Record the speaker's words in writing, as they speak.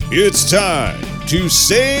It's time to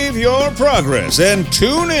save your progress and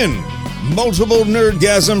tune in. Multiple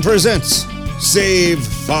Nerdgasm presents Save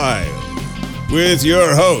File with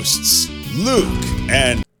your hosts, Luke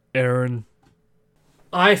and Aaron.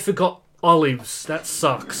 I forgot olives. That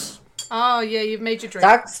sucks. Oh yeah, you've made your drink.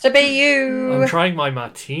 Sucks to be you. I'm trying my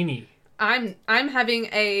martini. I'm having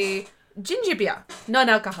a ginger beer,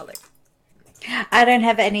 non-alcoholic, I don't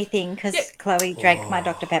have anything because Yeah. Chloe drank my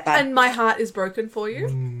Dr. Pepper. and my heart is broken for you I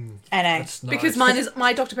know. That's nice. because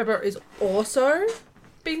my Dr Pepper is also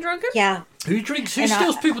being drunken. Yeah. Who drinks? Who And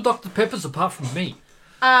steals people Dr. Peppers apart from me?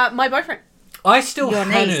 My boyfriend. I steal Your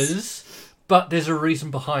niece. Hannah's, but there's a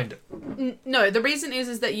reason behind it. No, the reason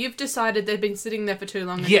is that you've decided they've been sitting there for too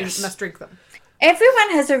long and Yes. you must drink them. Everyone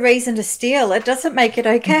has a reason to steal. It doesn't make it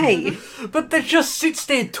okay. But that just sits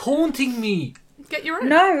there taunting me. Get your own.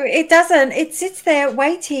 No, it doesn't. It sits there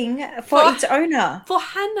waiting for For- its owner. For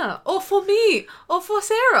Hannah, or for me, or for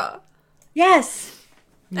Sarah. Yes.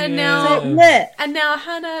 And Yeah. now, Bleh. and now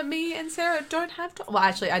Hannah, me, and Sarah don't have. Well,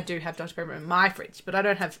 actually, I do have Dr Pepper in my fridge, but I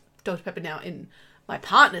don't have Dr Pepper now in my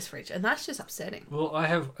partner's fridge, and that's just upsetting. Well, I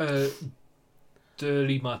have a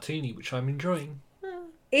dirty martini, which I'm enjoying.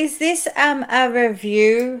 Is this a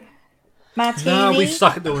review martini? No, we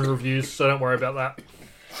suck at doing reviews, so don't worry about that.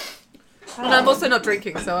 And I'm also not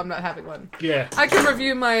drinking, so I'm not having one. Yeah. I can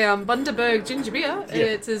review my Bundaberg ginger beer. Yeah.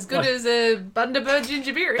 It's as good as a Bundaberg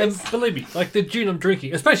ginger beer And is. believe me, like the gin I'm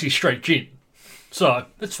drinking, it's basically straight gin. So,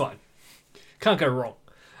 it's fine. Can't go wrong.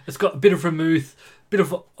 It's got a bit of vermouth, bit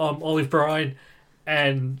of olive brine,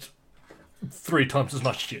 and 3 times as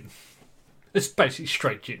much gin. It's basically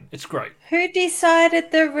straight gin. It's great. Who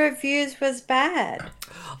decided the reviews was bad?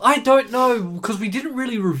 I don't know, because we didn't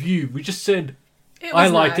really review. We just said, It I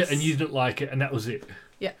was liked nice. it and you didn't like it, and that was it.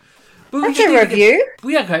 Yeah. But That's just a need to get-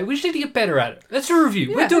 review. we just need to get better at it. That's a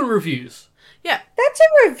review. We're Yeah. doing reviews. Yeah. That's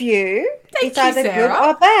a review. Thank It's you, either good Sarah.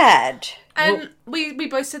 or bad. And we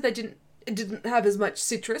both said it didn't have as much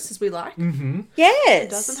citrus as we like. Mm-hmm. Yes. It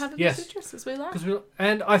doesn't have as Yes. much citrus as we like.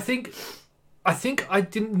 And I think I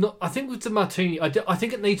didn't. Not, I think with the martini, I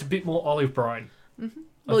think it needs a bit more olive brine. Mm-hmm.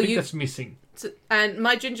 I think that's missing. And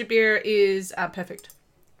my ginger beer is perfect.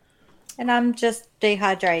 And I'm just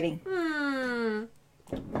dehydrating.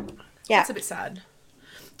 Yeah. That's a bit sad.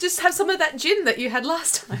 Just have some of that gin that you had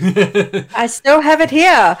last time. I still have it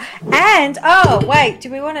here. And, oh, wait, do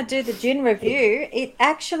we want to do the gin review? It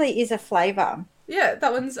actually is a flavour. Yeah,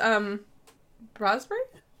 that one's raspberry.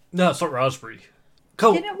 No, it's not raspberry.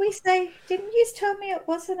 Cool. Didn't you tell me it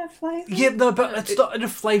wasn't a flavour? Yeah, no, but it's not in a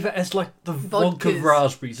flavour as like the vodka Vodkas.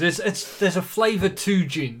 raspberries. There's a flavour to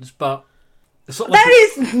gins, but it's not like That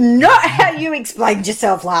is not how you explained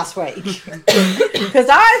yourself last week. Because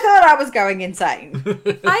I thought I was going insane.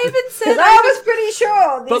 I even said Because I was pretty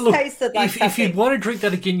sure this But look, tasted like if something. you want to drink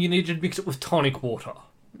that again, you need to mix it with tonic water.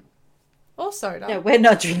 or soda. No, we're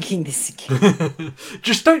not drinking this again.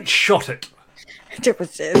 Just don't shot it. It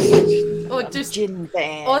was just Or just gin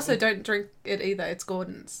ban. also don't drink it either. It's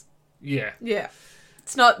Gordon's. Yeah. Yeah,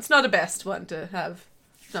 it's not the best one to have.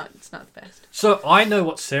 No, it's not the best. So I know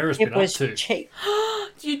what Sarah's It been up was to. cheap.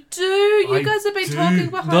 You do. You I guys have been do. talking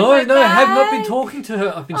behind No, my I have not been back. talking to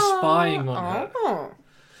her. I've been spying on her. Oh.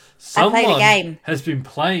 Someone played a game. has been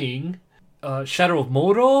playing Shadow of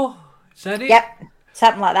Mordor. Is that it? Yep,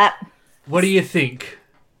 something like that. What do you think?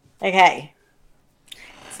 Okay.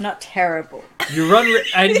 It's not terrible. You run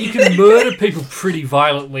and you can murder people pretty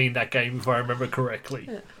violently in that game, if I remember correctly.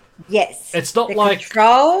 Yes. It's not the like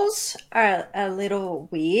controls are a little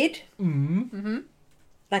weird. mm,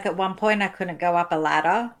 Like at one point I couldn't go up a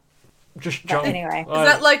ladder. just But jump. anyway. Is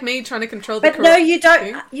that like me trying to control the But no, correct you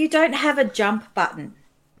thing? don't. You don't have a jump button.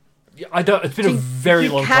 I don't. It's been a very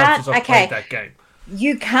you long time can't- since I've okay. played that game.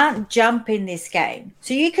 You can't jump in this game.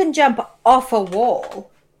 So you can jump off a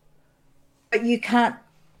wall, but you can't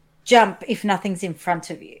jump if nothing's in front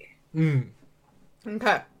of you.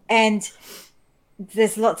 Okay. And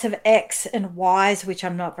there's lots of X and Ys, which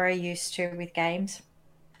I'm not very used to with games.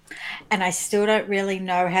 And I still don't really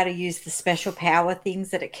know how to use the special power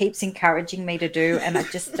things that it keeps encouraging me to do, and I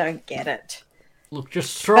just don't get it. Look,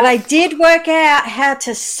 just throw. But I did work out how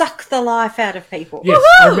to suck the life out of people. Yes,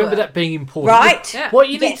 I Woohoo! remember that being important. Right? Yeah. What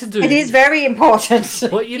you need Yes, to do. it is very important.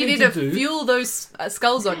 What you You need need to to do. fuel those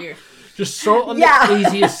skulls on you. Just throw it on Yeah. the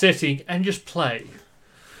easiest setting and just play.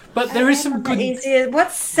 But there is some good Easier.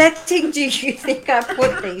 What setting do you think I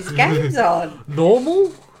put these games on?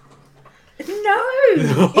 normal. No.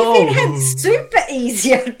 If it had super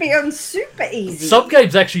easy, I'd be on super easy. Some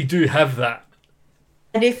games actually do have that.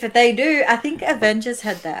 And if they do, I think Avengers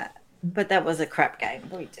had that. But that was a crap game.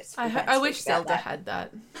 We I won't wish speak about Zelda that. had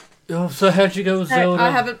that. Oh, so how'd you go with Zelda?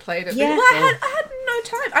 I haven't played it. Yeah. Well, I had no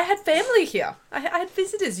time. I had family here. I had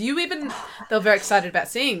visitors. They were very excited about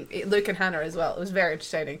seeing Luke and Hannah as well. It was very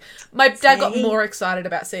entertaining. My dad got more excited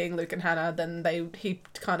about seeing Luke and Hannah than he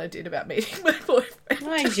kind of did about meeting my boyfriend.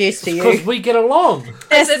 I'm used to Because you. we get along.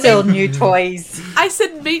 They're still new toys. I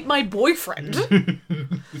said, meet my boyfriend.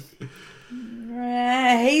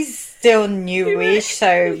 He's still newish,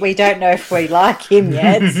 so we don't know if we like him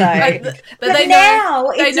yet. So, but they now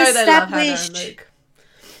know, it's they love Hannah and established. Luke.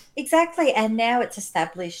 Exactly, and now it's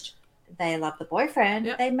established they love the boyfriend.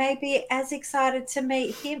 Yep. They may be as excited to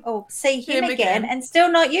meet him or see him Him again, again. and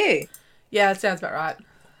still not you. Yeah, it sounds about right.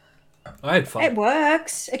 I had fun. It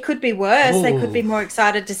works. It could be worse. They could be Ooh. more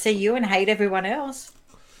excited to see you and hate everyone else.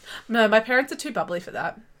 No, my parents are too bubbly for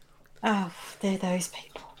that. Oh, they're those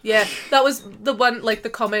people. Yeah, that was the one, like, the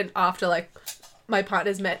comment after, like, my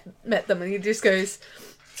partners met them, and he just goes,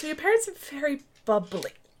 so your parents are very bubbly.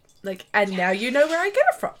 Like, and now you know where I get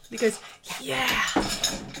it from. He goes, yeah.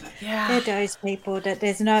 They're those people that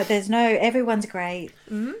there's no, everyone's great.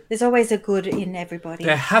 Mm-hmm. There's always a good in everybody.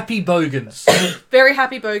 They're happy bogans. Very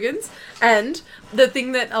happy bogans. And the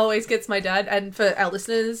thing that always gets my dad, and for our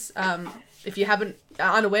listeners, if you are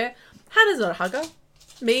unaware, Hannah's not a hugger.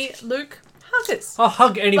 Me, Luke, huggers. I'll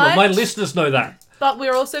hug anyone. But- My listeners know that. But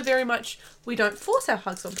we're also very much, we don't force our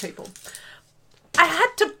hugs on people. I had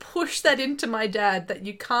to push that into my dad that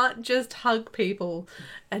you can't just hug people.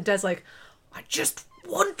 And Dad's like, I just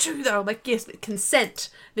want to though. I'm like, yes, but consent.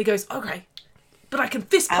 And he goes, okay, but I can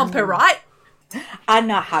fist pump her, right? I'm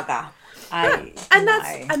not a hugger.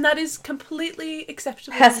 And that is completely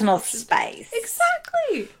acceptable. Personal space.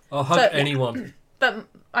 Exactly. I'll hug But- anyone. But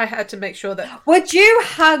I had to make sure that Would you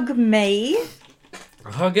hug me?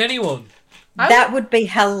 I'll hug anyone. That would be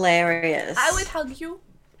hilarious. I would hug you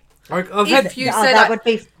I've if had you Oh, said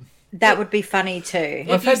that would be funny too.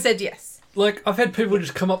 if you said yes. I've had people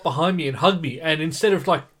just come up behind me and hug me, and instead of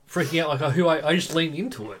like freaking out like who I just lean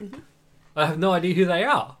into it. I have no idea who they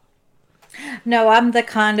are. No, I'm the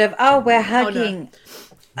kind of we're hugging.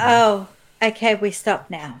 Oh, okay, we stop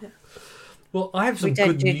now. Well, I have some don't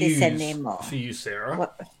good do this news anymore. for you, Sarah.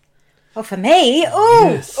 What? Oh, for me? Oh,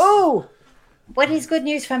 Yes. oh. What is good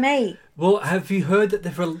news for me? Well, have you heard that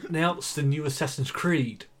they've announced the new Assassin's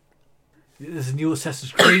Creed? There's a new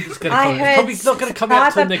Assassin's Creed that's going to I come out. heard It's probably not going to come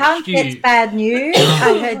out till next Cyberpunk year. gets bad news.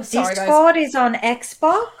 I heard Sorry, guys. Discord is on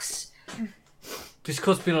Xbox.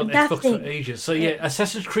 Discord's been on Xbox Nothing. for ages. So yeah,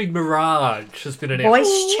 Assassin's Creed Mirage has been announced.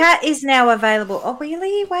 Voice chat is now available. Oh,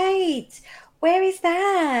 really? Wait. Where is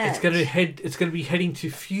that? It's going to be heading to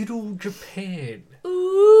feudal Japan.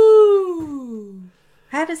 Ooh.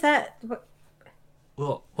 How does that...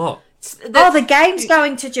 What? Oh, the game's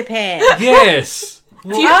going to Japan. Yes.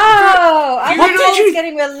 Oh, I What thought did it you- was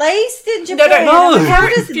getting released in Japan. no. How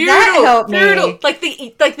does that help me? Feudal,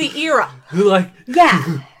 like the era. Like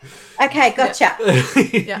Yeah. Okay, gotcha.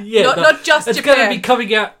 yeah, Not just it's Japan. going to be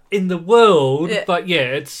coming out in the world, Yeah. but yeah,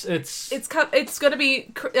 it's It's going to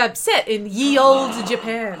be set in ye olde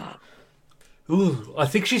Japan. Ooh, I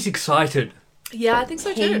think she's excited. Yeah, I think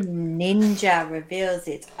so too. Team Ninja reveals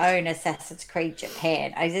its own Assassin's Creed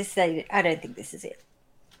Japan. I don't think this is it.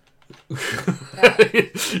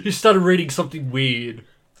 You started reading something weird.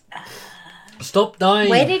 Stop dying.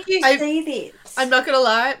 Where did you I- see this? I'm not gonna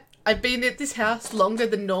lie. I've been at this house longer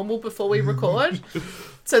than normal before we record.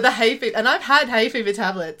 So the hay fever, and I've had hay fever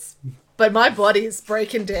tablets, but my body is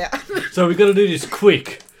breaking down. So we're going to do this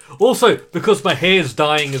quick. Also, because my hair's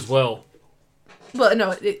dying as well. Well,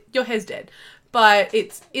 no, your hair's dead, but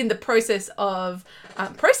it's in the process of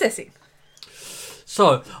processing.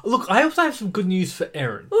 So, look, I also have some good news for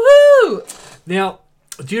Erin. Woohoo! Now,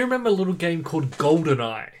 do you remember a little game called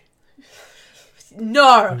GoldenEye?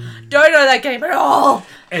 No, don't know that game at all.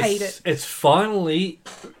 Hate it. It's finally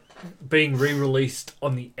being re-released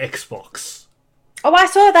on the Xbox. Oh, I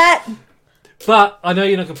saw that. But I know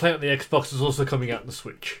you're not going to play it on the Xbox. It's also coming out on the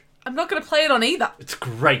Switch. I'm not gonna play it on either. It's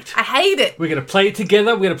great. I hate it. We're going to play it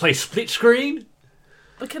together. We're going to play split screen.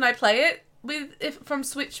 But can I play it from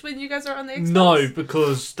Switch when you guys are on the Xbox? No,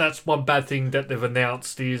 because that's one bad thing that they've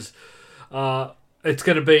announced is it's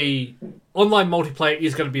going to be... Online multiplayer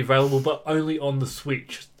is going to be available, but only on the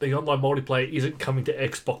Switch. The online multiplayer isn't coming to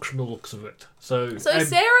Xbox from the looks of it. So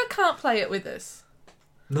Sarah can't play it with us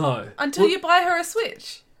No. until you buy her a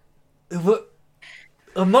Switch. What?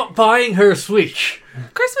 I'm not buying her a Switch.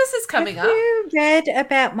 Christmas is coming up. Have you read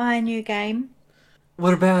about my new game?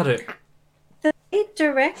 What about it? The lead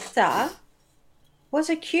director was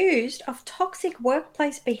accused of toxic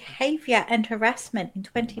workplace behaviour and harassment in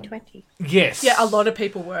 2020. Yes. Yeah, a lot of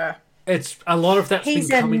people were. It's a lot of that's He's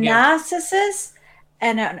been a coming out. narcissist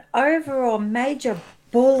and an overall major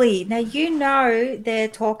bully. Now, you know they're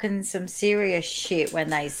talking some serious shit when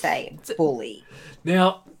they say bully.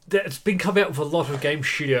 Now, it's been coming out with a lot of game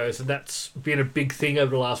studios, and that's been a big thing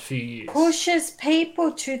over the last few years. Pushes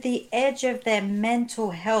people to the edge of their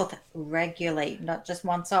mental health regularly, not just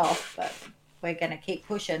once off, but we're going to keep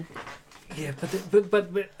pushing. Yeah,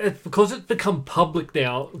 but because it's become public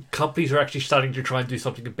now, companies are actually starting to try and do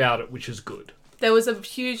something about it, which is good. There was a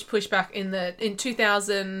huge pushback in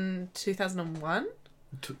 2001.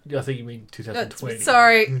 I think you mean 2020.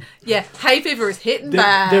 Sorry. Yeah, hay fever is hitting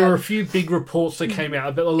bad. There were a few big reports that came out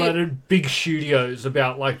about a lot of big studios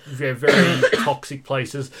about like very toxic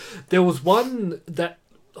places. There was one that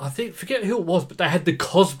I forget who it was, but they had the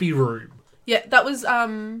Cosby Room. Yeah, that was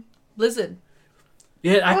Blizzard.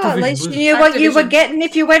 Yeah, Well, at least you Activision. knew what you were Activision. getting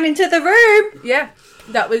if you went into the room. Yeah,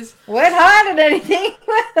 that was. Weren't hiding anything.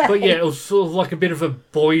 But yeah, it was sort of like a bit of a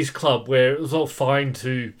boys' club where it was all fine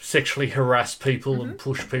to sexually harass people and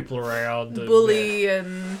push people around, and, Bully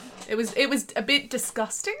and it was a bit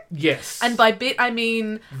disgusting. Yes, And by bit I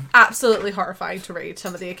mean absolutely horrifying to read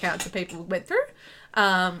some of the accounts that people went through.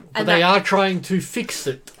 but And they are trying to fix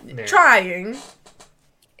it now. trying.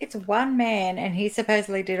 It's one man, and he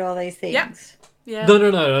supposedly did all these things. Yeah. Yeah.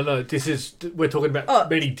 No. We're talking about Oh.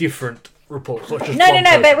 many different reports, not just No, one no.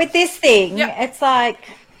 person. But with this thing, Yeah. it's like,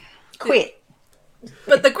 quit.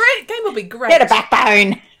 But the great game will be great. Get a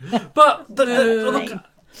backbone. But look,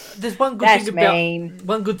 there's one good That's thing about mean.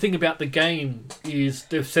 one good thing about the game is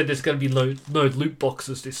they've said there's going to be no loot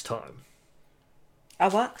boxes this time. A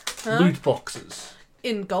what? Huh? Loot boxes.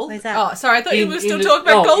 In Gold. Where's that? Oh, sorry, I thought you were still in talking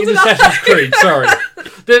about in Golden Assassin's Creed. Sorry,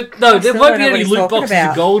 there still won't be don't know what any he's loot talking boxes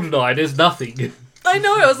about. in GoldenEye. There's nothing. I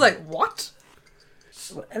know. I was like, what?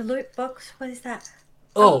 A loot box? What is that?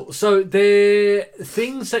 Oh, so they're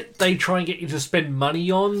things that they try and get you to spend money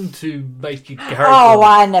on to make your character. Oh,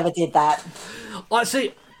 I never did that. I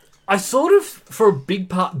see. I sort of, for a big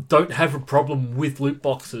part, don't have a problem with loot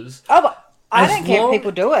boxes. Oh, but I As don't care long- if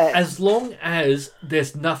people do it. As long as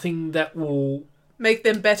there's nothing that will Make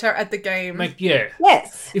them better at the game. make, yeah.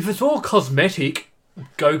 Yes. If it's all cosmetic,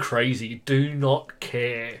 go crazy. Do not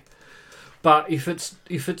care. But if it's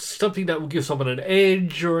something that will give someone an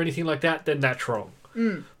edge or anything like that, then that's wrong.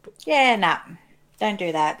 Yeah, no. Don't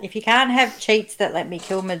do that. If you can't have cheats that let me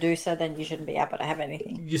kill Medusa, then you shouldn't be able to have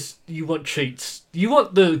anything. You want cheats. You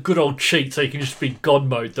want the good old cheat so you can just be God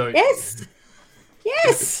mode, don't you? Yes.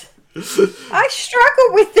 Yes. I struggle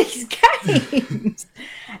with these games.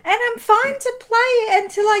 And I'm fine to play it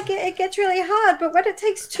until it gets really hard. But when it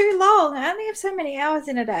takes too long, I only have so many hours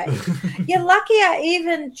in a day. You're lucky I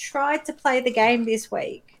even tried to play the game this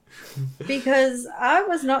week. Because I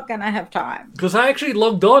was not going to have time. Because I actually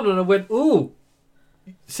logged on and I went, ooh,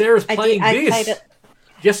 Sarah's playing I this played it.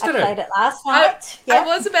 I yesterday. played it last I night. Yeah.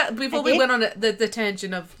 was about before I we did. went on the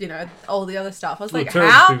tangent of all the other stuff. I was Well, like,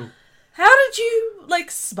 terrible how people. did you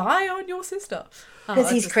spy on your sister? Oh, Because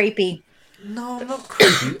that's he's just- creepy. No, I'm not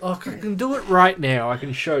creepy. I can do it right now. I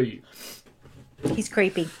can show you. He's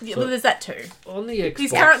creepy. Yeah, well, there's that too. On the Xbox.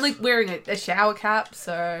 He's currently wearing a shower cap,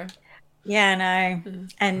 so Yeah, I know.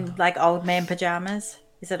 And old man pajamas.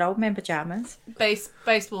 Is it old man pajamas?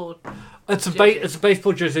 baseball. It's a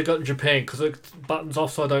baseball jersey I got in Japan because it buttons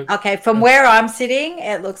off so I don't... Okay, from where I'm sitting,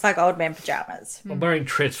 it looks like old man pajamas. I'm wearing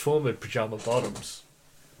Transformer pajama bottoms.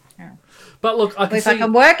 Yeah. But look, I can If I see...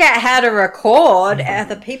 can work out how to record,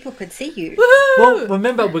 other people could see you. Well,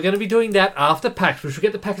 remember, we're going to be doing that after PAX, which we'll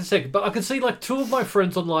get the PAX in a second. But I can see, two of my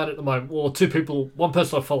friends online at the moment, or two people, one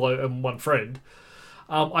person I follow and one friend.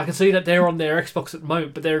 I can see that they're on their Xbox at the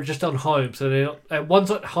moment, but they're just on home. So they're not,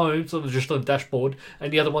 one's at home, so they're just on the dashboard,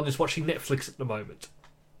 and the other one is watching Netflix at the moment.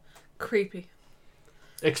 Creepy.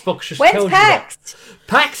 Xbox just When's tells PAX? you that.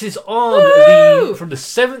 PAX is on from the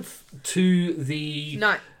 7th to the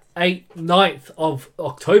No. 9th of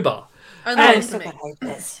October. Only And- one I'm for still me. gonna hate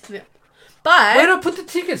this. But Where did I put the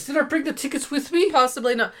tickets? Did I bring the tickets with me?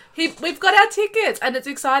 possibly not. We've got our tickets, and it's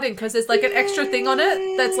exciting because there's an extra thing on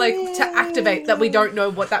it that's to activate that we don't know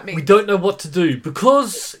what that means. We don't know what to do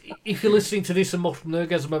because if you're listening to this in Multiple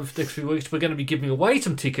Nerdgasm over the next few weeks, we're going to be giving away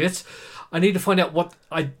some tickets. I need to find out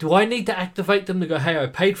do I need to activate them to go, hey, I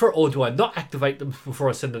paid for it, or do I not activate them before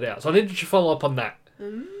I send it out? So I need to follow up on that.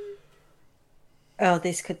 Oh,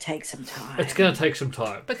 this could take some time. It's going to take some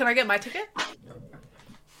time. But can I get my ticket?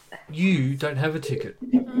 You don't have a ticket.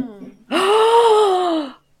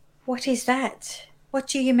 What is that? What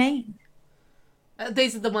do you mean?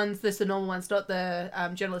 These are the ones. This the normal ones, not the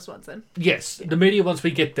journalist ones. Then. Yes, the media, once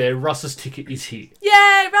we get there, Russ's ticket is here.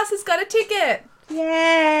 Yay! Russ has got a ticket.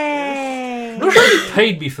 Yay! I'm not sure you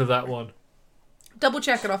paid me for that one. Double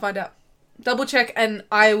check and I'll find out. Double check and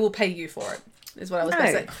I will pay you for it, is what I was going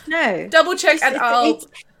to say. No. Double check and I'll...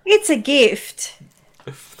 It's a gift.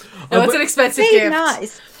 No, it's an expensive Be gift.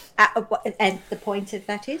 nice. And the point of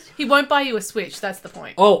that is? He won't buy you a Switch, that's the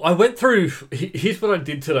point. Oh, I went through... Here's what I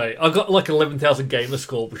did today. I got like 11,000 gamer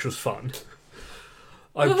score, which was fun.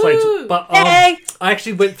 I played... But Yay! I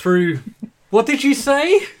actually went through... What did you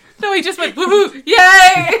say? No, he just went, woohoo,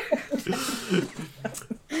 yay!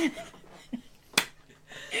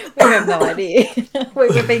 We have no idea. We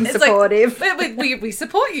were being It's supportive. Like, we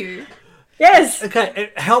support you. Yes. Okay,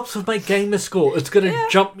 it helps with my gamer score. It's going to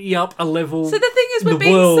jump me up a level. So the thing is, in we're the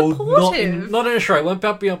being world, supportive. not in Australia. It won't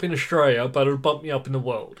bump me up in Australia, but it'll bump me up in the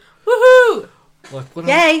world. Woohoo! Like, what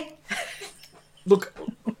Yay. Look,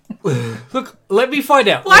 let me find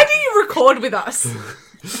out. Why do you record with us?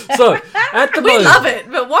 So, at the We moment, love it,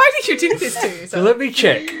 but why did you do this to so yourself? let me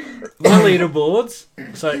check my leaderboards.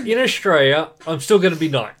 So, in Australia, I'm still going to be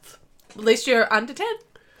 9th. At least you're under 10.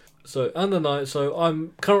 So, under 9th, so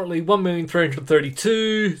I'm currently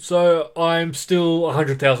 1,332,000, so I'm still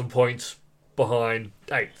 100,000 points behind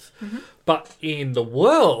 8th. But in the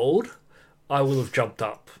world, I will have jumped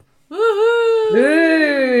up. Woohoo!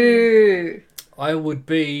 Ooh. I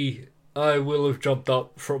will have jumped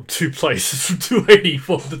up from 2 places, from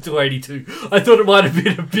 284 to 282. I thought it might have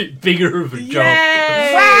been a bit bigger of a jump.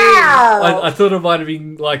 Yay! Wow. I thought it might have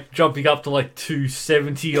been like jumping up to like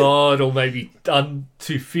 270 odd or maybe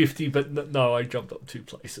 250, but no, I jumped up 2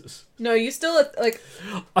 places. No, you still at, like...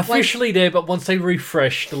 Officially there, but once they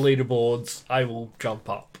refresh the leaderboards, I will jump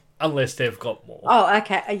up. Unless they've got more. Oh,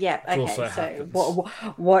 okay. Yeah, okay. also So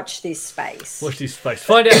happens. watch this space. Watch this space.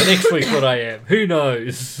 Find out next week what I am. Who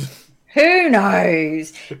knows? Who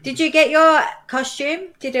knows? Did you get your costume?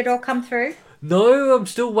 Did it all come through? No, I'm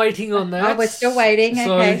still waiting on that. Oh, we're still waiting.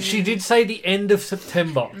 So Okay. she did say the end of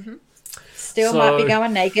September. Still so- might be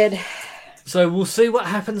going naked. So we'll see what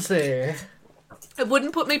happens there. It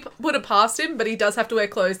wouldn't put it past him, but he does have to wear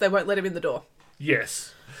clothes. They won't let him in the door.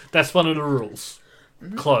 Yes. That's one of the rules.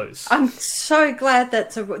 Clothes. I'm so glad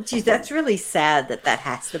that's Geez, that's really sad that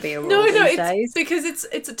has to be a rule No, these it's days. because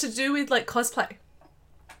it's to do with like cosplay.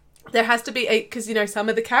 There has to be because some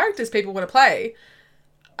of the characters people want to play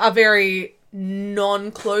are very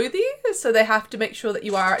non-clothy, so they have to make sure that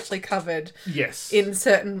you are actually covered Yes. in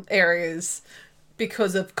certain areas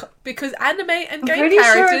because anime and I'm game pretty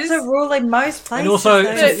characters. sure it's a rule in most places. also, though,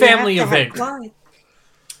 it's a that you have family to have event. clothes.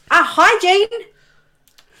 Hygiene.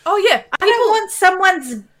 Oh yeah, I don't want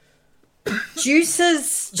someone's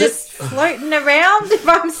juices just floating around if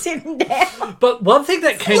I'm sitting down. But one thing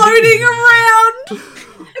that came floating around.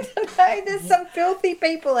 I don't know. There's some filthy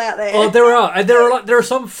people out there. Oh, there are, and there are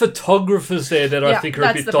some photographers there that I Yeah, think are a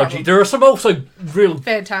that's bit the dodgy. problem. There are some also real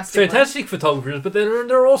Fantastic photographers, but there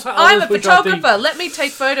are also others I'm a which I photographer. think, Let me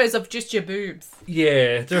take photos of just your boobs.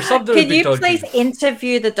 yeah, there are some that are a Can bit you dodgy. please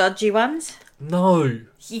interview the dodgy ones? No,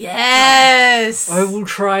 Yes, I will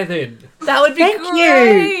try then. that would be Thank great.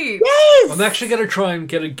 you. Yes. I'm actually going to try and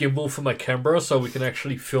get a gimbal for my camera so we can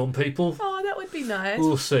actually film people. Oh, that would be nice.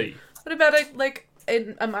 We'll see. What about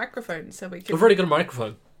a microphone so we can? I've already got a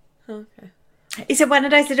microphone. Okay. Is it one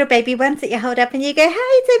of those little baby ones that you hold up and you go,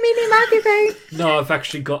 "Hi, it's a mini microphone"? No, I've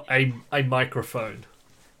actually got a microphone.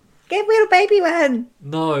 Get a little baby one.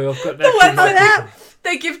 No, I've got an The actual ones that- microphone.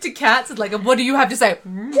 They give to cats. It's like, what do you have to say?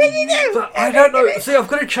 What do you do? But I don't know. See, I've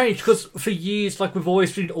got to change because for years, like we've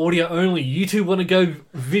always been audio only. You two want to go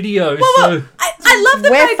video, so I love the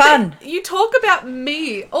We're fact fun. that you talk about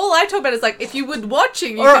me. All I talk about is like, if you were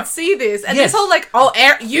watching, you All right. could see this. And Yes. this whole like,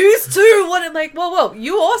 used to. What? I'm like, well,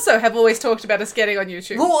 you also have always talked about us getting on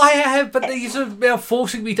YouTube. well, I have, but these are now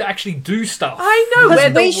forcing me to actually do stuff. I know we're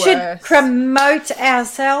Because the we should worst. promote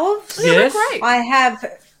ourselves. Yeah, we're Yes. great. I have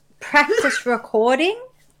practice recording.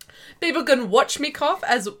 People can watch me cough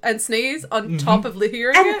and sneeze on Mm-hmm. top of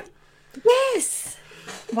hearing And- it. Yes.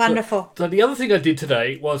 Wonderful. So the other thing I did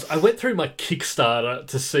today was I went through my Kickstarter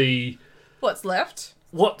to see What's left?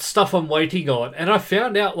 what stuff I'm waiting on, and I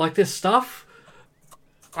found out like this stuff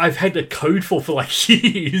I've had a code for like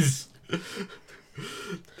years,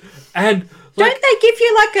 and like Don't they give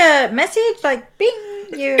you like a message like bing?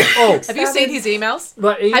 You. Oh. Have you seen his emails?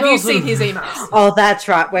 my emails Have you are- seen his emails? Oh, that's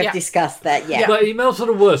right. We've Yeah. discussed that. Yeah. My emails are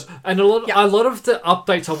the worst, and a lot Yeah. of the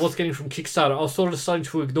updates I was getting from Kickstarter, I was sort of starting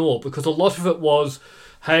to ignore because a lot of it was,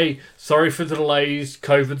 "Hey, sorry for the delays.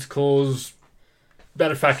 COVID's caused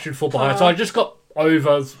manufacturing fall behind." So I just got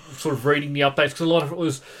over sort of reading the updates because a lot of it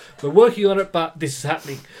was, "We're working on it, but this is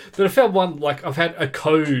happening." But I found one like I've had a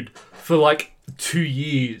code for like 2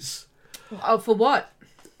 years. Oh, for what?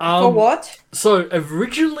 For what? So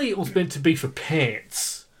originally it was meant to be for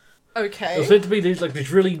pants. It Okay. was meant to be these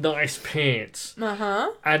really nice pants,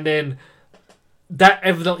 Uh-huh. and then that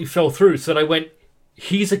evidently fell through. So they went,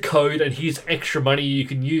 "Here's a code, and here's extra money you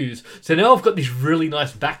can use." So now I've got this really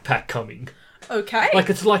nice backpack coming. Okay.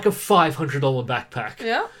 It's like a $500 backpack.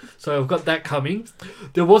 Yeah. So I've got that coming.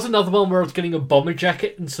 There was another one where I was getting a bomber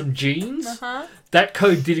jacket and some jeans. Uh-huh. That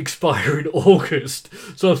code did expire in August.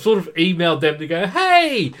 So I've sort of emailed them to go,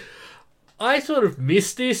 "Hey, I sort of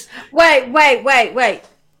missed this." Wait.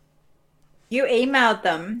 You emailed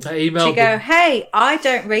them I emailed to go, them. hey, I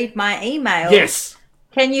don't read my emails. Yes.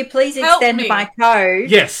 Can you please Help extend me. my code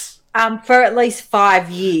Yes. for at least 5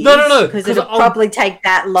 years? No, Because 'cause it'll I'll probably take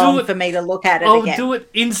that long it- for me to look at it I'll again. do it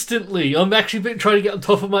instantly. I'm actually been trying to get on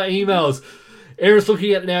top of my emails. Erin's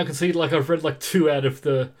looking at it now. I can see I've read 2 out of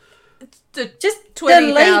the... Just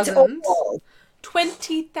 20,000. delete all.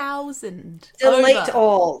 20,000. Delete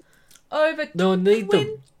all. Over No, I need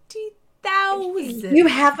them. 20,000. You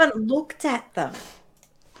haven't looked at them.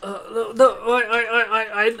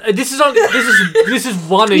 This is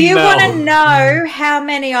one Do you email. want to know how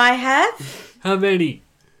many I have? How many?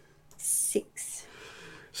 6.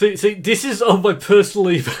 See, this is on my personal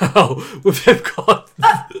email. We've got...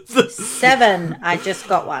 7. I just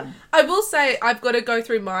got one. I will say I've got to go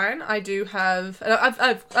through mine. I do have, and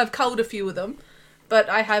I've culled a few of them, but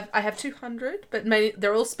I have 200. But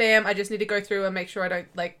they're all spam. I just need to go through and make sure I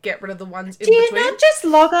don't get rid of the ones in Do you between. not just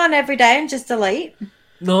log on every day and just delete?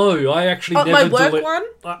 No, I actually Oh, never my work delete... one,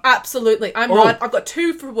 absolutely. I'm Oh. right. I've got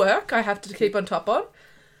 2 for work. I have to keep on top on.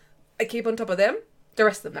 I keep on top of them. The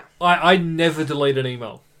rest of them now. I never delete an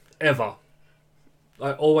email. Ever.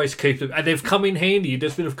 I always keep them. And they've come in handy.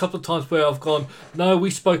 There's been a couple of times where I've gone, "No,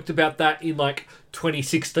 we spoke about that in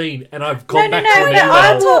 2016. And I've gone back to an email.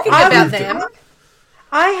 I will- Talking I about will- them.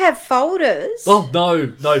 I have folders. Oh,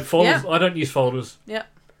 no, folders. Yeah. I don't use folders. Yeah.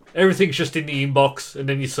 Everything's just in the inbox, and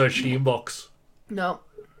then you search the inbox. No.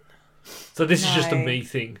 So this is just a No. me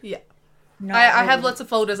thing. Yeah. No. I have lots of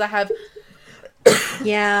folders. I have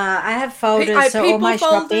Yeah, I have folders. I have so all people my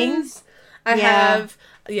shopping. folders. I Yeah. have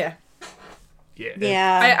Yeah.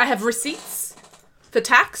 Yeah. I have receipts for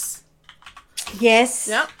tax. Yes.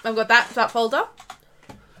 Yeah, I've got that folder.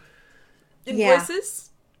 Yeah. Invoices.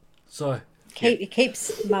 So It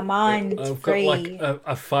keeps my mind I've got free.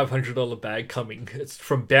 a $500 bag coming. It's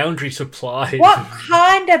from Boundary Supply. What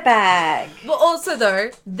kind of bag? Well, also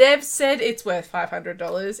though, they've said it's worth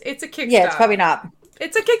 $500. It's a Kickstarter. Yeah, it's probably not.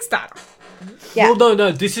 It's a Kickstarter. Yeah. Well,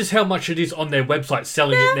 no. This is how much it is on their website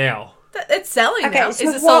selling it now. It's selling Okay, now. so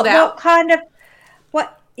Is it sold out? What kind of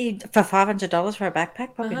for $500 for a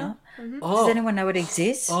backpack? Probably Uh-huh. not. Oh, Does anyone know it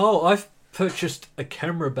exists? oh, I've purchased a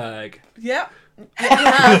camera bag. Yeah. Yeah, you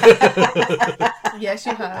have. Yes,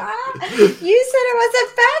 you have. You said it was a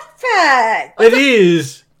backpack. It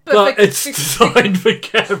is, but Perfect. it's designed for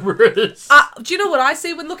cameras. Do you know what I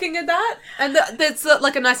see when looking at that? And that's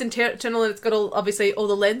like a nice internal, and it's got obviously all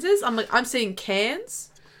the lenses. I'm seeing cans.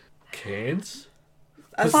 Cans?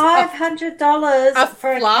 $500 a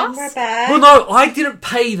for a flask? camera bag. Well, no, I didn't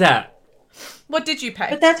pay that. What did you pay?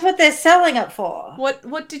 But that's what they're selling it for.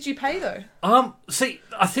 What did you pay though? See,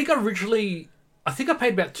 I think I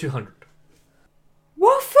paid about $200.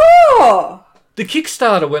 What for? The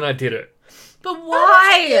Kickstarter when I did it. But Give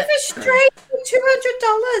why? a straight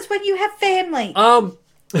 $200 when you have family. And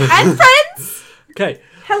friends? Okay.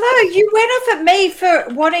 Hello, you went off at me for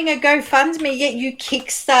wanting a GoFundMe, yet you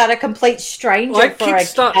kickstart a complete stranger I for a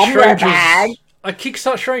kickstart camera strangers. bag. I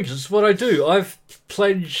kickstart strangers. That's what I do. I've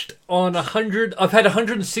pledged on 100. I've had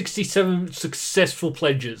 167 successful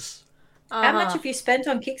pledges. How much have you spent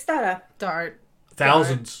on Kickstarter? Don't.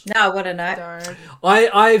 Thousands. No, I want to know. Don't.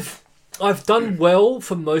 I've done well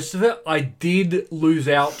for most of it. I did lose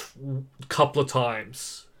out a couple of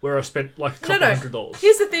times where I spent like a couple $100.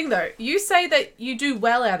 Here's the thing though. You say that you do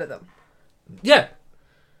well out of them. Yeah.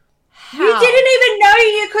 You didn't even know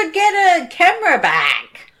you could get a camera bag.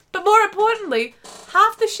 But more importantly,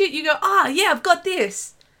 half the shit you go, yeah, I've got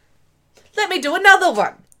this. Let me do another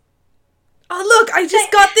one. Oh, look, I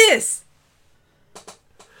just got this.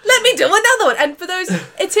 Let me do another one. And for those,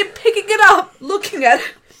 it's him picking it up, looking at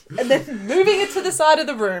it, and then moving it to the side of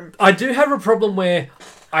the room. I do have a problem where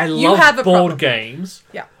I have love a board problem. games,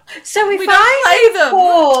 Yeah. So if We don't I play them.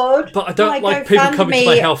 poured but I don't my like people coming to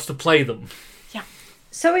my GoFundMe- house to play them.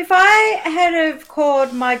 So if I had have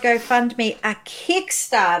called my GoFundMe a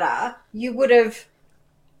Kickstarter, you would have.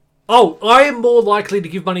 Oh, I am more likely to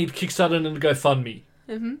give money to Kickstarter than to GoFundMe.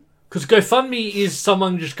 Because GoFundMe is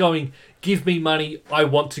someone just going, give me money, I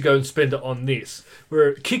want to go and spend it on this.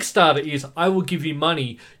 Where Kickstarter is, I will give you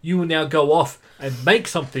money, you will now go off and make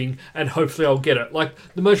something, and hopefully I'll get it. Like,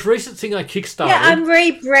 the most recent thing I kickstarted... Yeah, I'm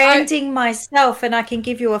rebranding myself, and I can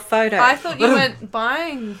give you a photo. I thought you weren't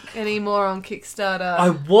buying any more on Kickstarter. I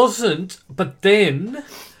wasn't, but then...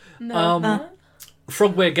 No.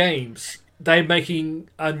 Frogware Games, they're making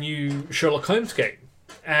a new Sherlock Holmes game.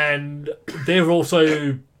 And they're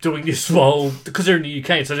also doing this while... Because they're in the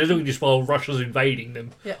UK, so they're doing this while Russia's invading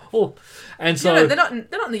them. Yeah. Oh, and so... No, they're not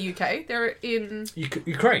in the UK. They're in...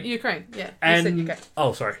 Ukraine. Ukraine, yeah. You And said UK.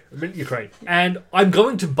 oh, sorry, I meant Ukraine. And I'm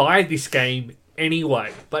going to buy this game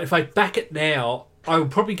anyway. But if I back it now, I will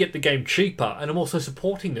probably get the game cheaper, and I'm also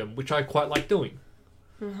supporting them, which I quite like doing.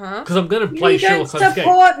 Because I'm going to play you don't Sherlock Holmes game.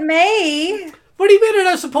 support me. What do you mean I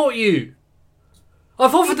don't support you?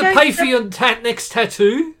 I've offered to don't pay for your next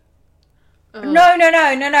tattoo.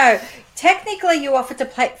 No. Technically, you offered to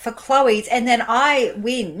pay for Chloe's, and then I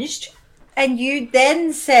whinged, and you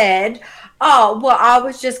then said, "Oh, well, I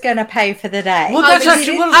was just going to pay for the day." Well, that's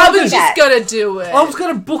actually what I I was was just going to do it. I was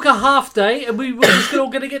going to book a half day, and we were just all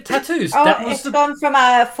going to get tattoos. Oh, That was it's gone from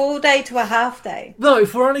a full day to a half day. No,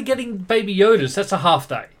 if we're only getting Baby Yodas, that's a half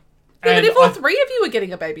day. Yeah, but And if all three of you were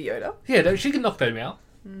getting a Baby Yoda... Yeah, no, she can knock them out.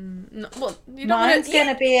 No, well, you don't Mine's want going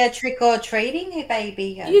to be a trick-or-treating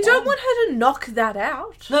baby. You don't want her to knock that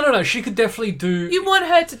out. No, she could definitely do... You want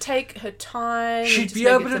her to take her time. She'd and just be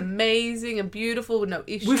make able it to- amazing and beautiful with no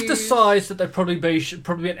issues. With the size that they'd probably be, should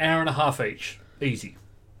probably be an hour and a half each. Easy.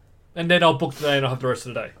 And then I'll book the day and I'll have the rest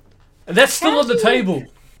of the day. And that's still on the table.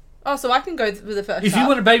 Oh, so I can go with the first If half. you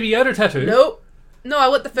want a Baby Yoda tattoo... Nope. No, I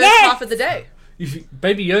want the first Yes! half of the day.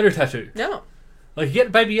 Baby Yoda tattoo. No. Like, you get a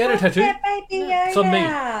Baby Yoda tattoo, Yeah, baby Yoda. It's on me.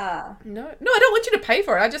 No, I don't want you to pay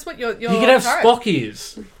for it. I just want your you can have card. Spock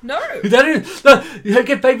ears. No. No, you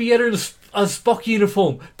get Baby Yoda in a Spock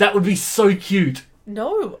uniform. That would be so cute.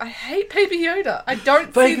 No, I hate Baby Yoda. I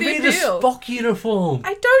don't But see it could the be in a appeal. Spock uniform.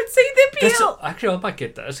 I don't see the appeal. Actually, I might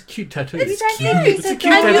get that. It's a cute tattoo. You don't cute. think It's a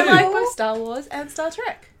cute And you tattoo. like both Star Wars and Star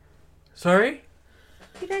Trek. Sorry?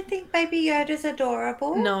 You don't think Baby Yoda's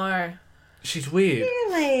adorable? No. She's weird.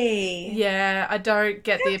 Really? Yeah, I don't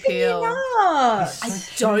get the How can you appeal. not? I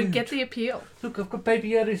don't get the appeal. Look, I've got Baby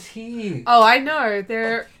Yoda's here. Oh, I know.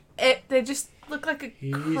 They just look like a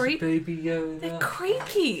Here's creep. Baby They're Yoda.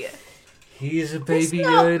 creepy. Here's a It's Baby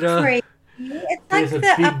not Yoda. creepy. It's like There's a the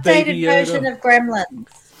big updated Baby Yoda. version of Gremlins.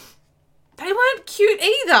 They weren't cute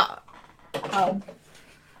either. Oh.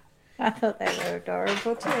 I thought they were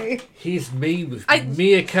adorable too. Here's me with I-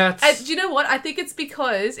 meerkats. And do you know what? I think it's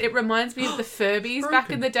because it reminds me of the Furbies back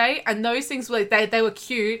in the day, and those things were they were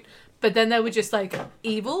cute, but then they were just like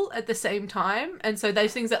evil at the same time. And so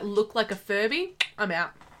those things that look like a Furby, I'm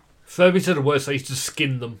out. Furbies are the worst. I used to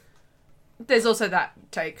skin them. There's also that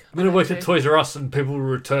take. When I worked on at it Toys R Us and people would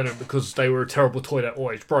return them because they were a terrible toy that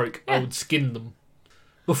always broke, I Yeah. would skin them.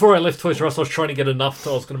 Before I left Toys R Us, I was trying to get enough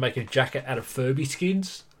so I was going to make a jacket out of Furby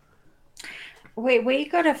skins. We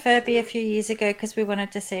got a Furby a few years ago because we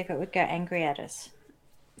wanted to see if it would go angry at us.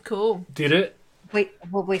 too. Cool. Did it? We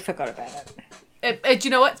forgot about it. Do you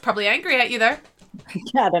know what? It's probably angry at you though.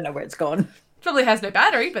 I don't know where it's gone. Probably has no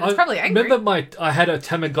battery, but it's probably angry. Remember I had a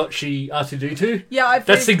Tamagotchi R2D2? Yeah,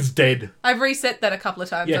 That thing's dead. I've reset that a couple of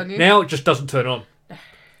times Yeah, on you. now it just doesn't turn on.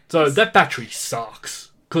 So that battery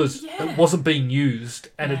sucks because Yeah. it wasn't being used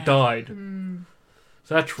and it died.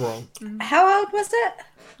 So that's wrong. How old was it?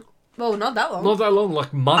 Well, not that long. Not that long,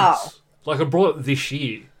 like months. Like I brought it this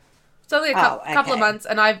year. It's only a couple of months,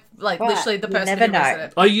 and I've Well, literally the you person never who reset know.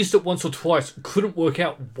 it. I used it once or twice, couldn't work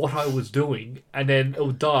out what I was doing, and then it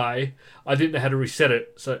would die. I didn't know how to reset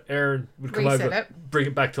it, so Aaron would come Reset over, it. bring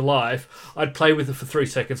it back to life. I'd play with it for 3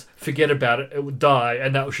 seconds, forget about it, it would die,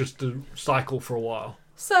 and that was just the cycle for a while.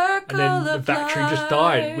 Circle And then the of battery just life.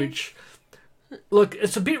 died, which... Look,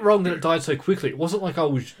 it's a bit wrong that it died so quickly. It wasn't like I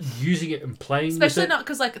was using it and playing Especially with it. not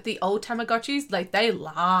because like the old Tamagotchis, like they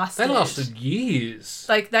lasted. They lasted years.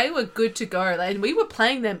 Like they were good to go, like, and we were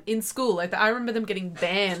playing them in school. Like I remember them getting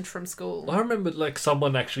banned from school. I remember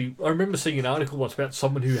I remember seeing an article once about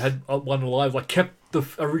someone who had one alive, like kept the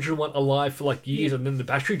original one alive for like years, and then the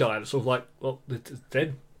battery died. It's sort of like, well, it's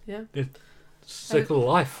dead. Yeah. It's circle of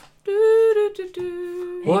life. Do, do, do,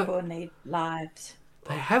 do. What? People need lives.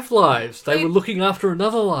 They have lives. They They- were looking after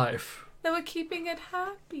another life. They were keeping it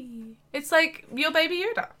happy. It's like your Baby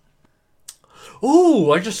Yoda.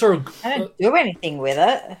 Ooh, I just saw a... I don't do anything with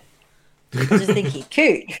it. I just think he's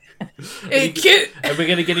cute. It's cute. and we're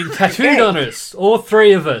going to get him tattooed Okay. on us. All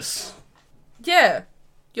three of us. Yeah,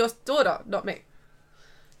 your daughter, not me.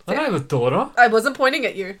 I don't have a daughter. I wasn't pointing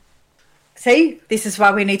at you. See, this is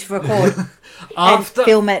why we need to record After and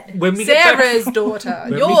film it. when we get Sarah's back, daughter,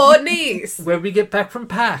 your niece. when we get back from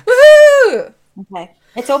PAX, Woohoo! Okay,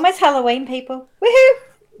 it's almost Halloween, people. Woohoo!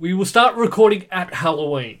 we will start recording at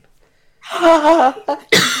Halloween. Yay!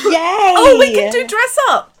 Oh, we can do dress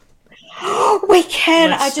up. We can.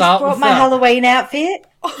 Let's I just start brought with my that. Halloween outfit.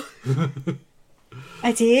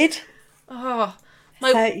 I did. Oh,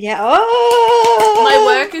 So yeah. Oh, my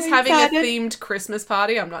work is I'm having excited. a themed Christmas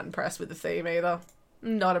party. I'm not impressed with the theme either.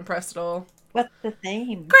 I'm not impressed at all. What's the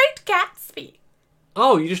theme? Great Gatsby.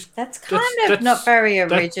 Oh, you just That's kind That's- of not very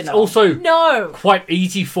that's original. also No, quite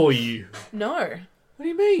easy for you. no. What do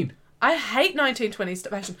you mean? I hate 1920s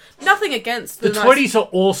fashion. Nothing against The the nice- 20s are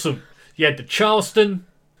awesome. You had the Charleston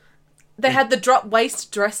They had the drop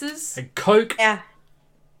waist dresses. and Coke. Yeah,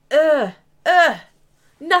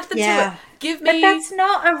 Nothing to Yeah. it. Give but me that's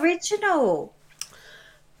not original.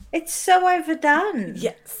 It's so overdone.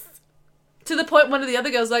 yes. To the point, one of the other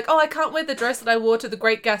girls was like, "Oh, I can't wear the dress that I wore to the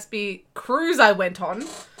Great Gatsby cruise I went on."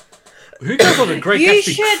 Who goes on a Great You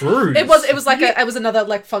Gatsby should- cruise? It was like it was another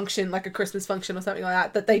like function, like a Christmas function or something like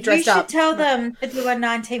that. That they You dressed should up. tell them to do a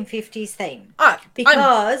 1950s theme. Ah,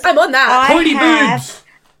 Because I'm on that. Pointy boobs.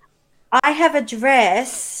 I have a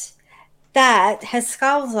dress that has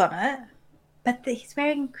skulls on it, but he's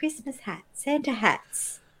wearing Christmas hats, Santa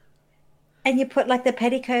hats. And you put like the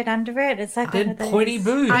petticoat under it. It's like one Then of those. pointy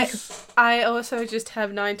boobs. I also just have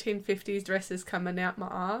 1950s dresses coming out my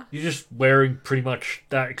arse. You're just wearing pretty much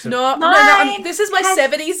that, except No, Mine this is my has-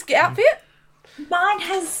 70s outfit. Mine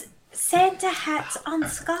has Santa hats on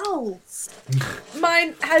skulls.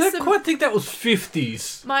 Mine I has don't some. quite think that was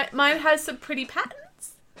 50s. Mine has some pretty patterns.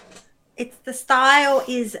 It's the style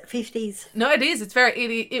is 50s. No, it is. It's very.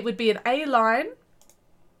 It would be an A-line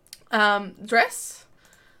dress.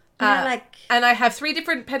 You know, like And I have 3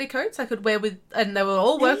 different petticoats I could wear with, and they will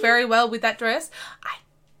all work very well with that dress. I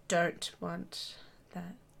don't want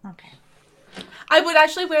that. okay. I would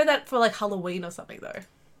actually wear that for like Halloween or something though.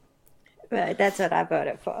 Right, that's what I bought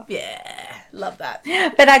it for. Yeah, love that.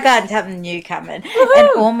 But I got something new coming, Woohoo!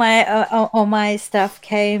 and all my stuff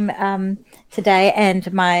came today,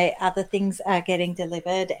 and my other things are getting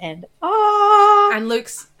delivered. And And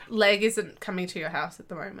Luke's leg isn't coming to your house at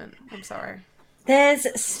the moment. I'm sorry. there's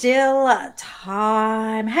still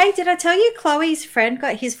time. Hey, did I tell you Chloe's friend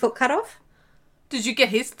got his foot cut off? Did you get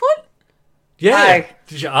his foot? Yeah. No.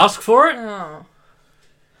 Did you ask for it? Oh,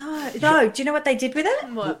 No. Do you know what they did with it?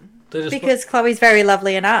 what? They just Because Chloe's very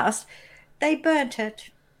lovely and asked. They burnt it.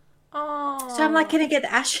 Oh, So I'm like, can I get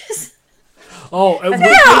the ashes? oh, it I would,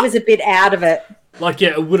 think he was a bit out of it. like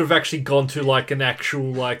yeah, it would have actually gone to like an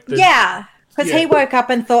actual like the, Yeah, because Yeah. he woke up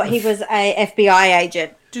and thought he was a FBI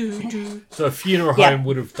agent. do. So a funeral Yeah. home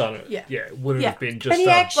would have done it. Yeah. it wouldn't Yeah. have been But just he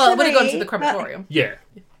done. actually, Well, it would have gone to the crematorium. Yeah.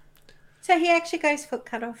 So he actually got his foot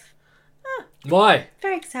cut off. Why?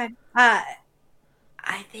 Very excited.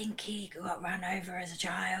 I think he got run over as a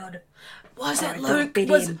child. Was Oh, it it Luke? bit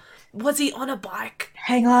him. Was he on a bike?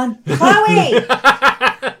 Hang on, Chloe.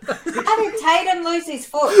 How did Tatum lose his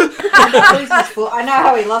foot? Lose his foot. I know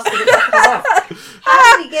how he lost it. It got cut off.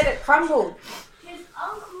 How did he get it crumbled? His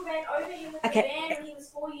uncle ran over him with Okay. a van when he was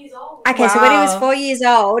 4 years old. Okay, so when he was Wow. 4 years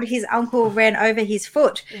old, his uncle ran over his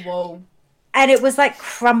foot, Whoa. and it was like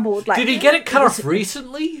crumbled. Like Did he get it cut off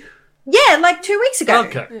recently? Yeah, like 2 weeks ago.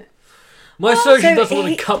 Okay. My surgeon so doesn't want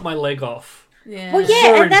he- to cut my leg off. Yeah. Well, yeah,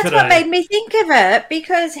 Saw him and that's today. what made me think of it,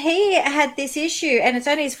 because he had this issue, and it's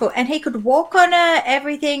only his foot, and he could walk on it,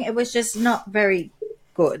 everything. It was just not very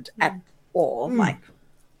good at all. Like,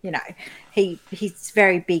 you know, he's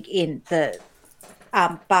very big in the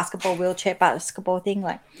wheelchair basketball thing.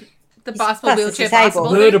 Like, The He's basketball plus wheelchair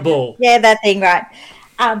disabled. basketball. thing? Verteball. yeah, that thing, right?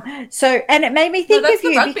 So, and it made me think that's of the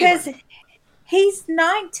you rugby because one. he's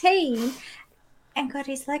 19 and got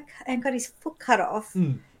his leg and got his foot cut off.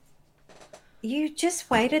 You just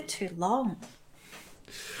waited too long.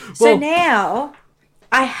 So Well- now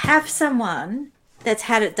I have someone that's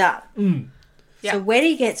had it done. Yeah. So when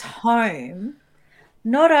he gets home,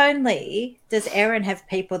 not only does Erin have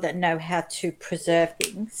people that know how to preserve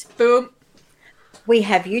things, Boom. we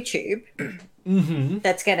have YouTube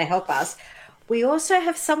that's going to help us. We also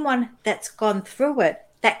have someone that's gone through it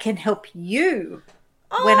that can help you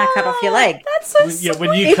when I cut off your leg. That's so Yeah,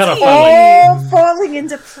 when you sweet. cut off It's my leg. all falling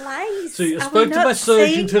into place. So I Are we spoke to not my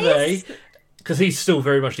surgeon seeing today this? because he's still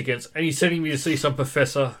very much against, and he's sending me to see some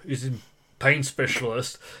professor who's a pain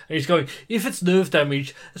specialist, and he's going, if it's nerve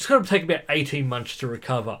damage, it's going to take about 18 months to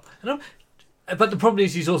recover. But the problem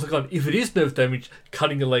is, he's also gone, if it is nerve damage,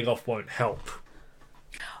 cutting the leg off won't help.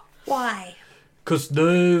 Why? Because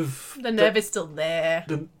nerve... The nerve is still there.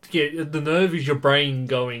 The nerve is your brain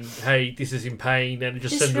going, hey, this is in pain, and it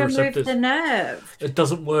just sends the remove receptors. the nerve. It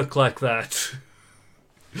doesn't work like that.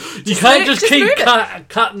 You Just can't move- just just keep move it.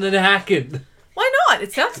 cutting and hacking. Why not?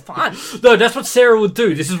 It sounds fun. No, that's what Sarah would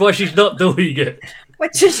do. This is why she's not doing it. We're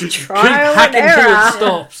just Keep trial and hacking till it error.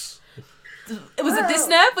 stops. Was it this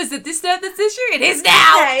nerve? Was it this nerve that's the issue? It is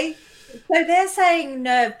now! Okay. So they're saying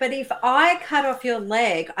nerve, but if I cut off your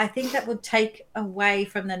leg, I think that would take away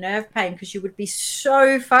from the nerve pain because you would be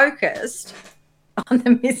so focused on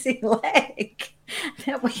the missing leg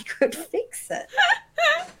that we could fix it.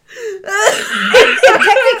 It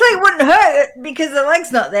technically wouldn't hurt because the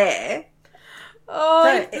leg's not there. Oh,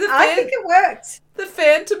 So I think it worked. the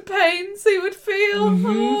phantom pains he would feel.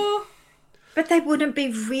 Oh. But they wouldn't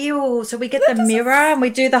be real. So we get the mirror and we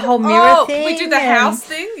do the whole mirror thing. We do the and- house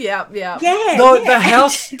thing? Yeah. Yeah. No, yeah. the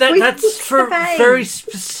house, We that's fix for the a vein. very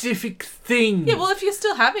specific thing. Yeah, well, if you're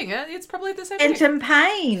still having it, it's probably the same thing. Phantom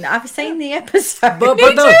pain. I've seen the episode. But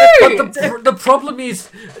Me no, too! but the problem is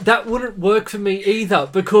that wouldn't work for me either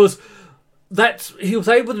because he was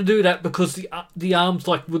able to do that because the arms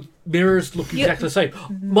like with mirrors look exactly the same.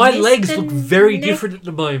 My missed legs the look very neck- different at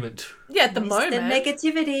the moment. Yeah, at the Missed the moment.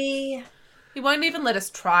 negativity. He won't even let us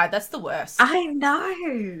try. That's the worst. I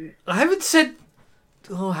know. I haven't said.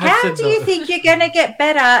 Oh, I have How said do no. you think you're going to get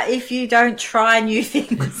better if you don't try new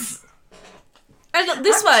things? And look,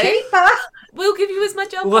 this I'm way, cheaper. we'll give you as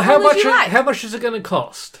much alcohol Well, how as much? you like. How much is it going to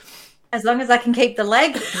cost? As long as I can keep the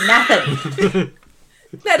leg, nothing.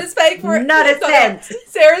 That is paying for it. Not a cent.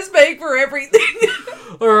 Sarah's paying for everything.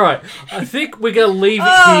 All right, I think we're going to leave it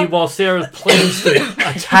Oh. here while Sarah plans to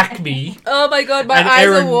attack me Oh my god, my and eyes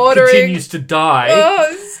Aaron are watering. continues to die. Oh,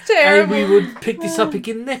 it's And terrible. we would pick this up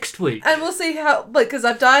again next week. And we'll see how, because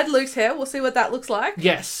I've dyed Luke's hair. We'll see what that looks like.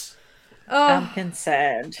 Yes. I'm Oh,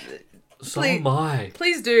 concerned. So Please- am I.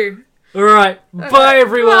 please do. All right. Bye,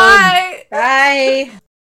 everyone. Bye. Bye.